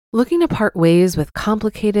Looking to part ways with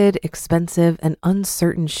complicated, expensive, and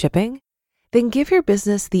uncertain shipping? Then give your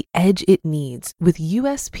business the edge it needs with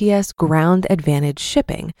USPS Ground Advantage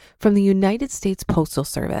shipping from the United States Postal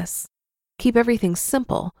Service. Keep everything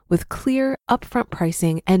simple with clear, upfront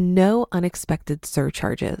pricing and no unexpected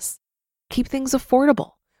surcharges. Keep things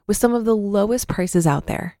affordable with some of the lowest prices out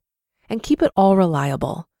there. And keep it all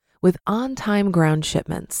reliable with on-time ground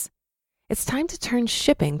shipments. It's time to turn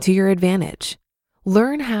shipping to your advantage.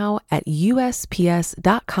 Learn how at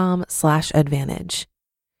USPS.com/advantage.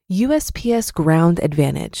 USPS Ground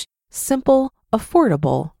Advantage. Simple,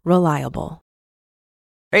 affordable, reliable.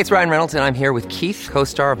 Hey, it's Ryan Reynolds, and I'm here with Keith,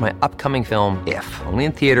 co-star of my upcoming film, If, only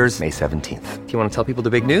in theaters May 17th. Do you want to tell people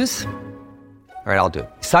the big news? All right, I'll do it.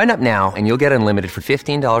 Sign up now and you'll get unlimited for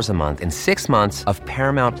 $15 a month and 6 months of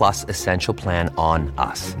Paramount Plus Essential Plan on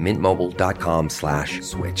us.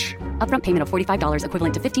 MintMobile.com/switch. Upfront payment of $45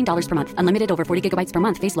 equivalent to $15 per month. Unlimited over 40 gigabytes per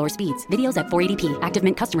month. Face lower speeds. Videos at 480p. Active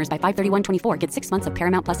Mint customers by 531.24 get 6 months of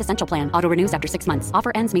Paramount Plus Essential Plan. Auto renews after 6 months.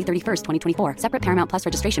 Offer ends May 31st, 2024. Separate Paramount Plus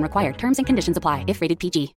registration required. Terms and conditions apply if rated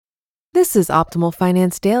PG. This is Optimal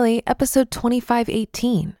Finance Daily, episode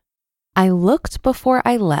 2518. I looked before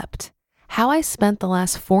I leapt. How I spent the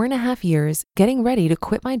last 4.5 years getting ready to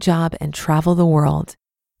quit my job and travel the world,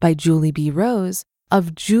 by Julie B. Rose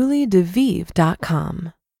of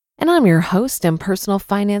juliedevive.com. And I'm your host and personal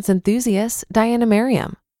finance enthusiast, Diana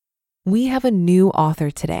Merriam. We have a new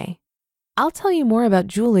author today. I'll tell you more about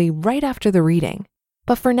Julie right after the reading.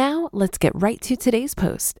 But for now, let's get right to today's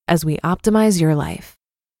post as we optimize your life.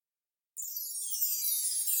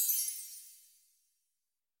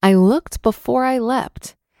 I looked before I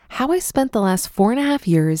leapt. How I spent the last 4.5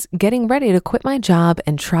 years getting ready to quit my job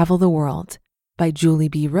and travel the world, by Julie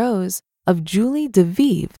B. Rose of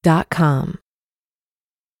juliedevive.com.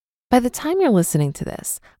 By the time you're listening to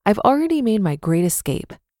this, I've already made my great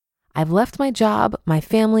escape. I've left my job, my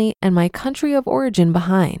family, and my country of origin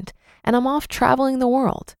behind, and I'm off traveling the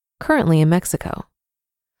world, currently in Mexico.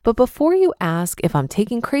 But before you ask if I'm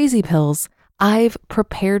taking crazy pills, I've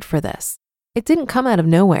prepared for this. It didn't come out of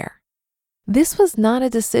nowhere. This was not a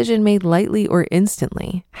decision made lightly or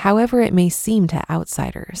instantly, however it may seem to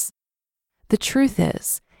outsiders. The truth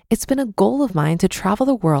is, it's been a goal of mine to travel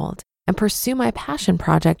the world and pursue my passion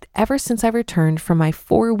project ever since I returned from my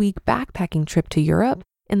 4-week backpacking trip to Europe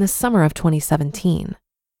in the summer of 2017.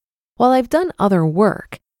 While I've done other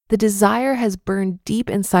work, the desire has burned deep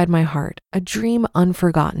inside my heart, a dream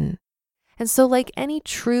unforgotten. And so like any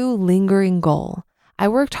true lingering goal, I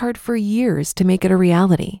worked hard for years to make it a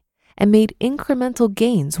reality and made incremental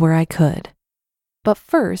gains where I could. But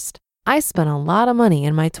first, I spent a lot of money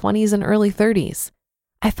in my 20s and early 30s.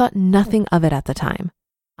 I thought nothing of it at the time.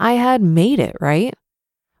 I had made it, right?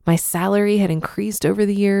 My salary had increased over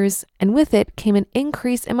the years, and with it came an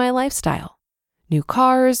increase in my lifestyle. New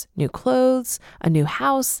cars, new clothes, a new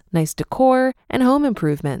house, nice decor, and home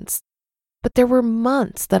improvements. But there were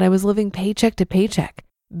months that I was living paycheck to paycheck,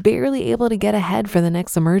 barely able to get ahead for the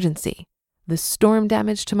next emergency. The storm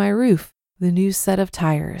damage to my roof, the new set of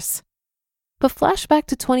tires. But flashback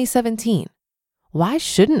to 2017. Why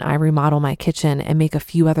shouldn't I remodel my kitchen and make a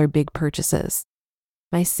few other big purchases?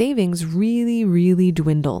 My savings really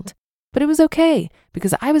dwindled, but it was okay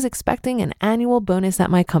because I was expecting an annual bonus at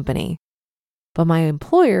my company. But my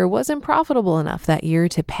employer wasn't profitable enough that year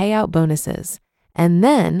to pay out bonuses. And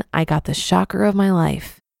then I got the shocker of my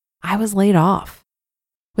life. I was laid off.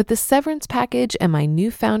 With the severance package and my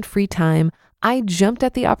newfound free time, I jumped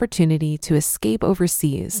at the opportunity to escape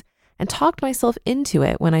overseas and talked myself into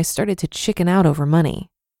it when I started to chicken out over money.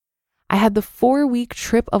 I had the 4-week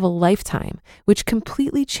trip of a lifetime, which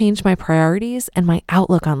completely changed my priorities and my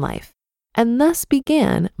outlook on life, and thus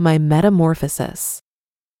began my metamorphosis.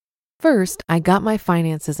 First, I got my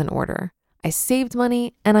finances in order. I saved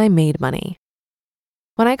money and I made money.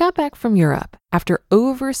 When I got back from Europe, after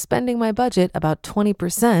overspending my budget about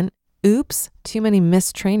 20%, oops, too many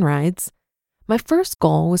missed train rides, my first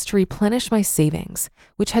goal was to replenish my savings,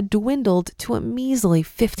 which had dwindled to a measly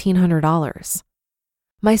 $1,500.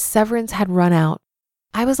 My severance had run out.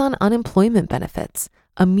 I was on unemployment benefits,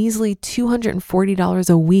 a measly $240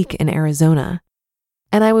 a week in Arizona.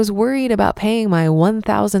 And I was worried about paying my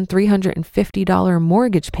 $1,350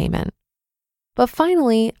 mortgage payment. But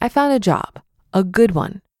finally, I found a job. A good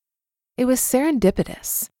one. It was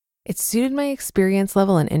serendipitous. It suited my experience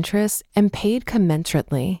level and interests and paid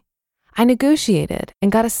commensurately. I negotiated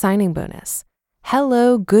and got a signing bonus.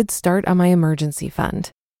 Hello, good start on my emergency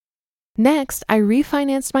fund. Next, I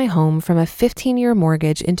refinanced my home from a 15-year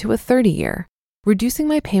mortgage into a 30-year, reducing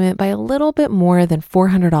my payment by a little bit more than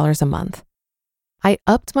 $400 a month. I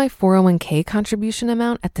upped my 401k contribution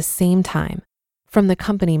amount at the same time, from the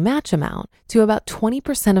company match amount to about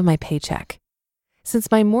 20% of my paycheck.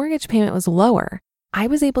 Since my mortgage payment was lower, I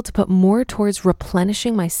was able to put more towards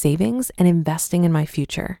replenishing my savings and investing in my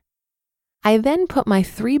future. I then put my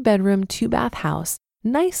 3-bedroom, 2-bath house,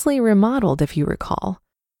 nicely remodeled if you recall,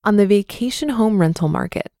 on the vacation home rental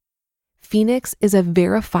market. Phoenix is a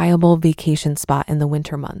verifiable vacation spot in the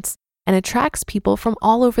winter months and attracts people from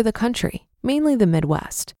all over the country, mainly the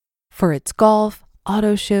Midwest, for its golf,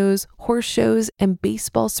 auto shows, horse shows, and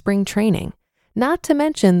baseball spring training, not to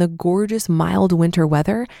mention the gorgeous mild winter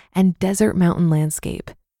weather and desert mountain landscape.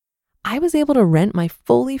 I was able to rent my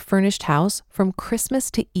fully furnished house from Christmas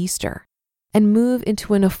to Easter and move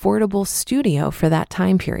into an affordable studio for that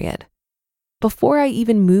time period. Before I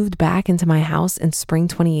even moved back into my house in spring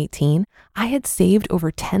 2018, I had saved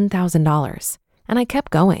over $10,000, and I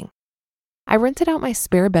kept going. I rented out my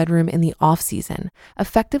spare bedroom in the off-season,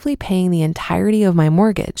 effectively paying the entirety of my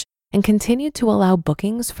mortgage, and continued to allow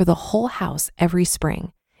bookings for the whole house every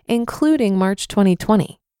spring, including March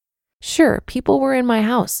 2020. Sure, people were in my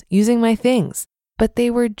house using my things, but they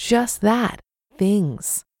were just that,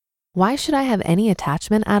 things. Why should I have any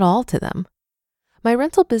attachment at all to them? My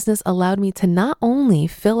rental business allowed me to not only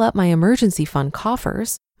fill up my emergency fund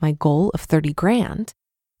coffers, my goal of $30,000,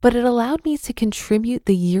 but it allowed me to contribute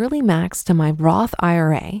the yearly max to my Roth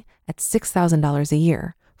IRA at $6,000 a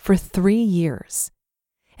year for 3 years.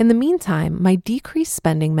 In the meantime, my decreased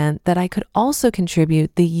spending meant that I could also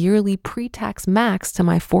contribute the yearly pre-tax max to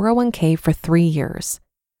my 401k for 3 years.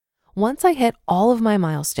 Once I hit all of my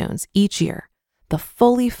milestones each year, the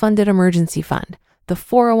fully funded emergency fund, the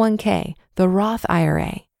 401k, the Roth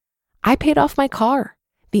IRA, I paid off my car,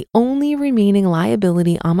 the only remaining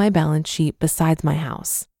liability on my balance sheet besides my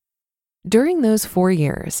house. During those 4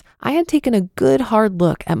 years, I had taken a good hard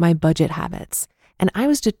look at my budget habits, and I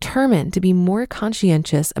was determined to be more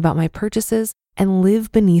conscientious about my purchases and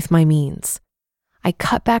live beneath my means. I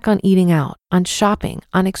cut back on eating out, on shopping,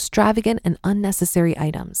 on extravagant and unnecessary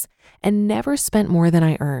items, and never spent more than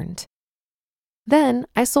I earned. Then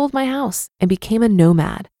I sold my house and became a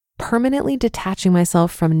nomad, permanently detaching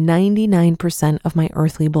myself from 99% of my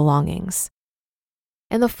earthly belongings.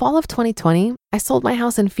 In the fall of 2020, I sold my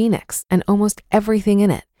house in Phoenix and almost everything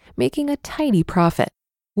in it, making a tidy profit,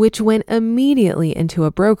 which went immediately into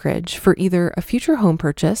a brokerage for either a future home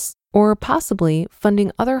purchase or possibly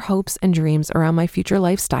funding other hopes and dreams around my future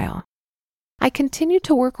lifestyle. I continued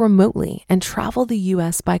to work remotely and travel the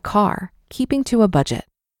US by car, keeping to a budget.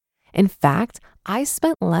 In fact, I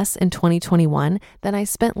spent less in 2021 than I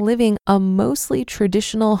spent living a mostly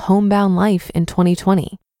traditional homebound life in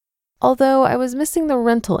 2020, although I was missing the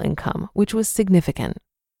rental income, which was significant.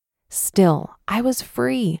 Still, I was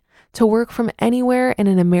free to work from anywhere in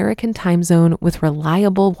an American time zone with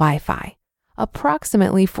reliable Wi-Fi,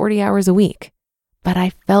 approximately 40 hours a week. But I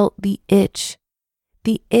felt the itch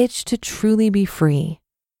to truly be free,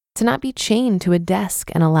 to not be chained to a desk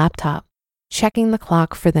and a laptop, checking the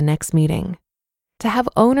clock for the next meeting, to have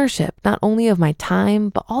ownership not only of my time,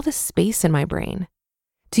 but all the space in my brain,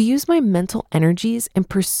 to use my mental energies in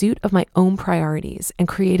pursuit of my own priorities and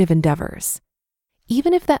creative endeavors.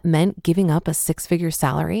 Even if that meant giving up a 6-figure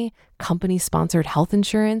salary, company-sponsored health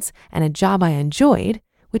insurance, and a job I enjoyed,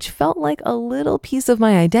 which felt like a little piece of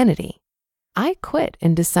my identity, I quit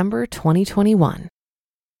in December 2021.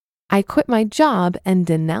 I quit my job and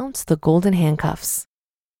denounced the golden handcuffs.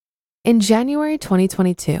 In January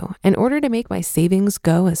 2022, in order to make my savings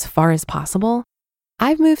go as far as possible,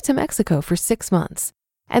 I've moved to Mexico for 6 months,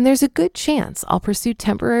 and there's a good chance I'll pursue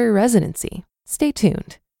temporary residency. Stay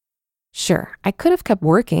tuned. Sure, I could have kept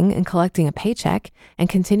working and collecting a paycheck and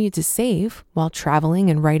continued to save while traveling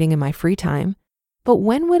and writing in my free time, but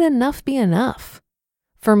when would enough be enough?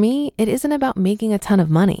 For me, it isn't about making a ton of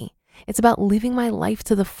money. It's about living my life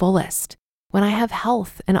to the fullest when I have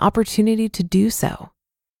health and opportunity to do so.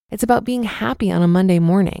 It's about being happy on a Monday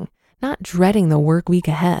morning, not dreading the work week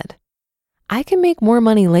ahead. I can make more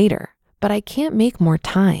money later, but I can't make more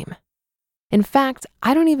time. In fact,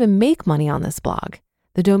 I don't even make money on this blog.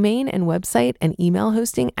 The domain and website and email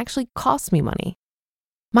hosting actually cost me money.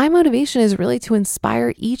 My motivation is really to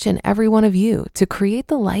inspire each and every one of you to create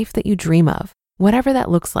the life that you dream of, whatever that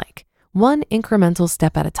looks like, one incremental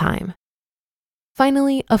step at a time.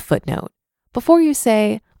 Finally, a footnote. Before you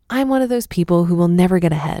say, I'm one of those people who will never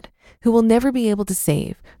get ahead, who will never be able to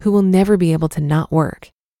save, who will never be able to not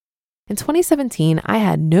work. In 2017, I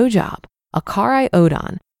had no job, a car I owed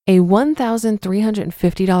on, a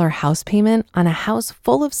 $1,350 house payment on a house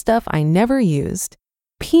full of stuff I never used,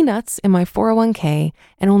 peanuts in my 401k,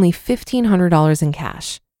 and only $1,500 in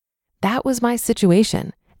cash. That was my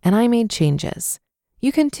situation, and I made changes.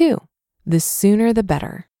 You can too. The sooner the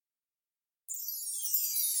better.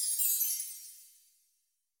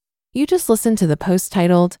 You just listened to the post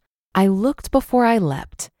titled, I Looked Before I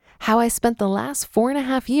Leapt, How I Spent the Last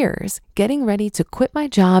 4.5 years Getting Ready to Quit My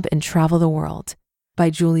Job and Travel the World by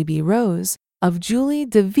Julie B. Rose of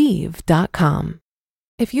juliedevive.com.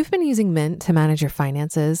 If you've been using Mint to manage your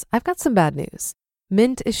finances, I've got some bad news.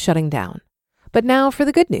 Mint is shutting down. But now for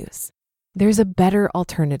the good news. There's a better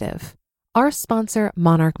alternative. Our sponsor,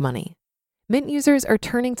 Monarch Money. Mint users are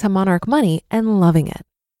turning to Monarch Money and loving it.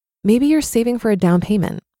 Maybe you're saving for a down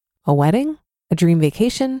payment, a wedding, a dream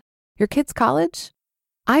vacation, your kids' college.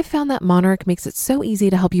 I found that Monarch makes it so easy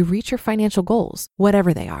to help you reach your financial goals,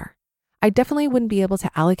 whatever they are. I definitely wouldn't be able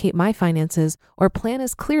to allocate my finances or plan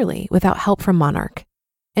as clearly without help from Monarch.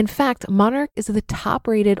 In fact, Monarch is the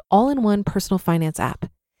top-rated all-in-one personal finance app.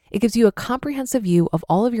 It gives you a comprehensive view of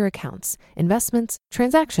all of your accounts, investments,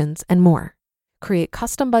 transactions, and more. Create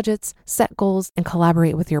custom budgets, set goals, and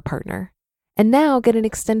collaborate with your partner. And now get an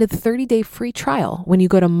extended 30-day free trial when you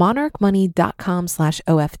go to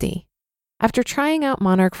monarchmoney.com/OFD. After trying out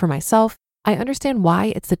Monarch for myself, I understand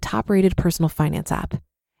why it's the top-rated personal finance app.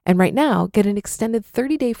 And right now, get an extended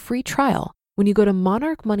 30-day free trial when you go to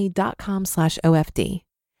monarchmoney.com/OFD.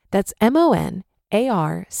 That's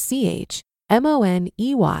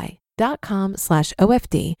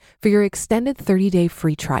monarchmoney.com/OFD for your extended 30-day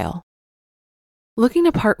free trial. Looking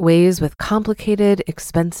to part ways with complicated,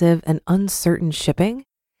 expensive, and uncertain shipping?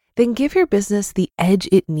 Then give your business the edge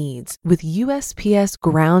it needs with USPS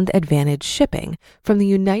Ground Advantage shipping from the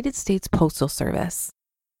United States Postal Service.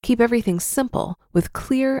 Keep everything simple with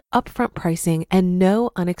clear, upfront pricing and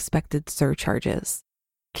no unexpected surcharges.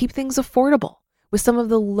 Keep things affordable with some of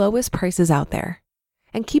the lowest prices out there.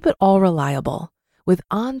 And keep it all reliable with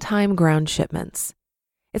on-time ground shipments.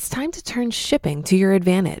 It's time to turn shipping to your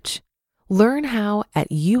advantage. Learn how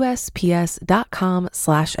at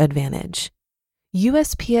USPS.com/advantage.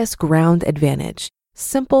 USPS Ground Advantage.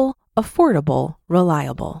 Simple, affordable,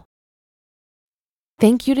 reliable.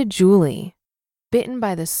 Thank you to Julie. Bitten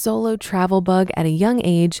by the solo travel bug at a young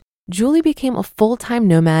age, Julie became a full-time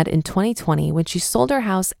nomad in 2020 when she sold her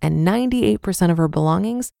house and 98% of her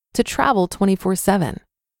belongings to travel 24/7.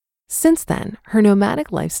 Since then, her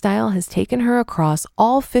nomadic lifestyle has taken her across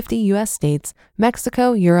all 50 US states,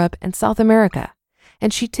 Mexico, Europe, and South America,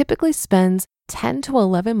 and she typically spends 10 to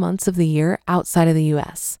 11 months of the year outside of the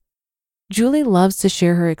US. Julie loves to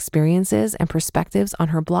share her experiences and perspectives on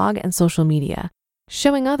her blog and social media,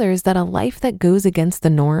 showing others that a life that goes against the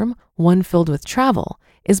norm, one filled with travel,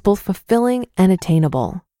 is both fulfilling and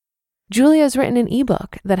attainable. Julie has written an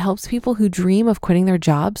ebook that helps people who dream of quitting their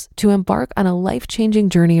jobs to embark on a life-changing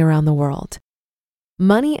journey around the world.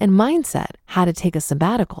 Money and Mindset: How to Take a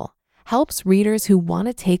Sabbatical helps readers who want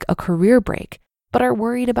to take a career break but are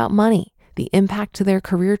worried about money, the impact to their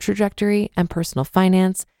career trajectory and personal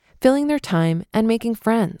finance, filling their time, and making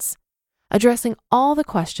friends, addressing all the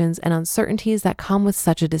questions and uncertainties that come with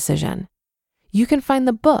such a decision. You can find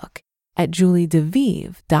the book at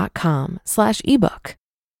juliedevive.com/ebook.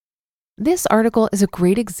 This article is a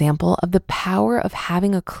great example of the power of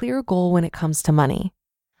having a clear goal when it comes to money.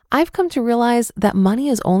 I've come to realize that money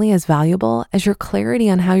is only as valuable as your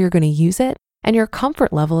clarity on how you're going to use it and your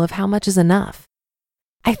comfort level of how much is enough.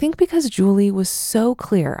 I think because Julie was so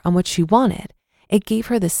clear on what she wanted, it gave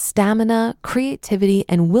her the stamina, creativity,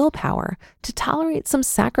 and willpower to tolerate some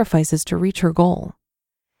sacrifices to reach her goal.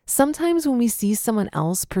 Sometimes when we see someone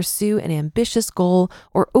else pursue an ambitious goal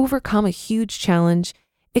or overcome a huge challenge,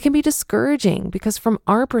 it can be discouraging because from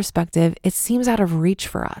our perspective, it seems out of reach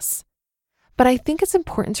for us. But I think it's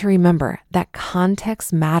important to remember that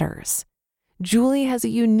context matters. Julie has a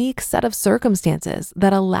unique set of circumstances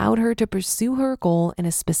that allowed her to pursue her goal in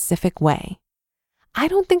a specific way. I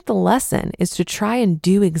don't think the lesson is to try and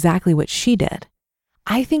do exactly what she did.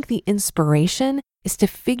 I think the inspiration is to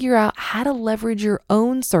figure out how to leverage your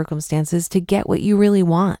own circumstances to get what you really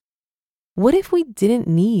want. What if we didn't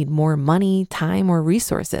need more money, time, or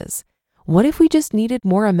resources? What if we just needed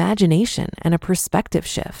more imagination and a perspective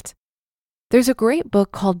shift? There's a great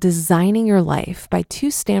book called Designing Your Life by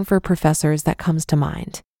 2 Stanford professors that comes to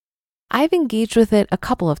mind. I've engaged with it a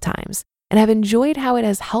couple of times and have enjoyed how it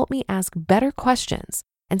has helped me ask better questions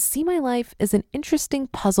and see my life as an interesting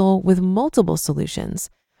puzzle with multiple solutions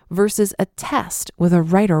versus a test with a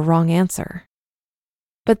right or wrong answer.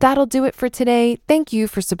 But that'll do it for today. Thank you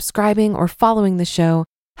for subscribing or following the show.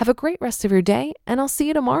 Have a great rest of your day, and I'll see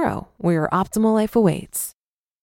you tomorrow where your optimal life awaits.